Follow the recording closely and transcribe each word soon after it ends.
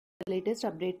latest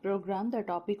update program. The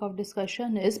topic of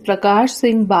discussion is Parkash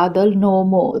Singh Badal no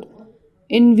more.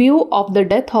 In view of the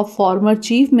death of former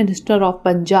Chief Minister of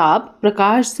Punjab,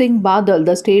 Parkash Singh Badal,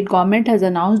 the state government has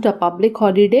announced a public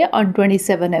holiday on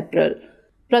 27 April.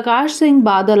 Parkash Singh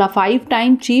Badal, a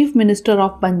five-time Chief Minister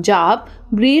of Punjab,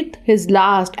 breathed his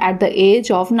last at the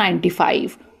age of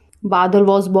 95. Badal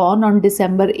was born on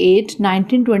December 8,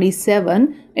 1927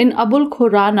 in Abul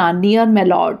Khurana near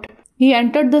Melot. He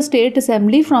entered the State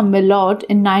Assembly from Melot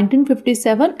in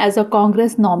 1957 as a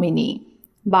Congress nominee.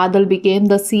 Badal became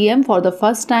the CM for the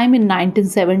first time in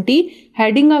 1970,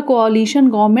 heading a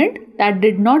coalition government that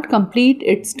did not complete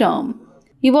its term.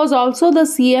 He was also the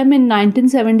CM in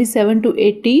 1977 to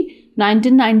 80,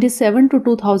 1997 to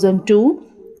 2002,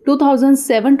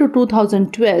 2007 to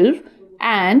 2012,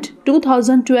 and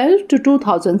 2012 to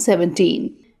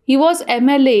 2017. He was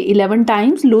MLA 11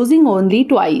 times, losing only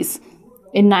twice.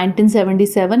 In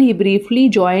 1977, he briefly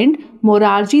joined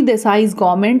Morarji Desai's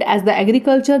government as the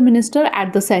agriculture minister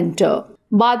at the centre.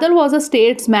 Badal was a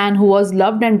statesman who was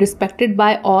loved and respected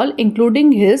by all,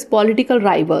 including his political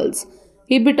rivals.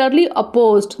 He bitterly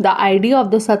opposed the idea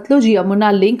of the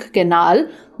Satluj-Yamuna link canal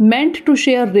meant to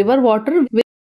share river water with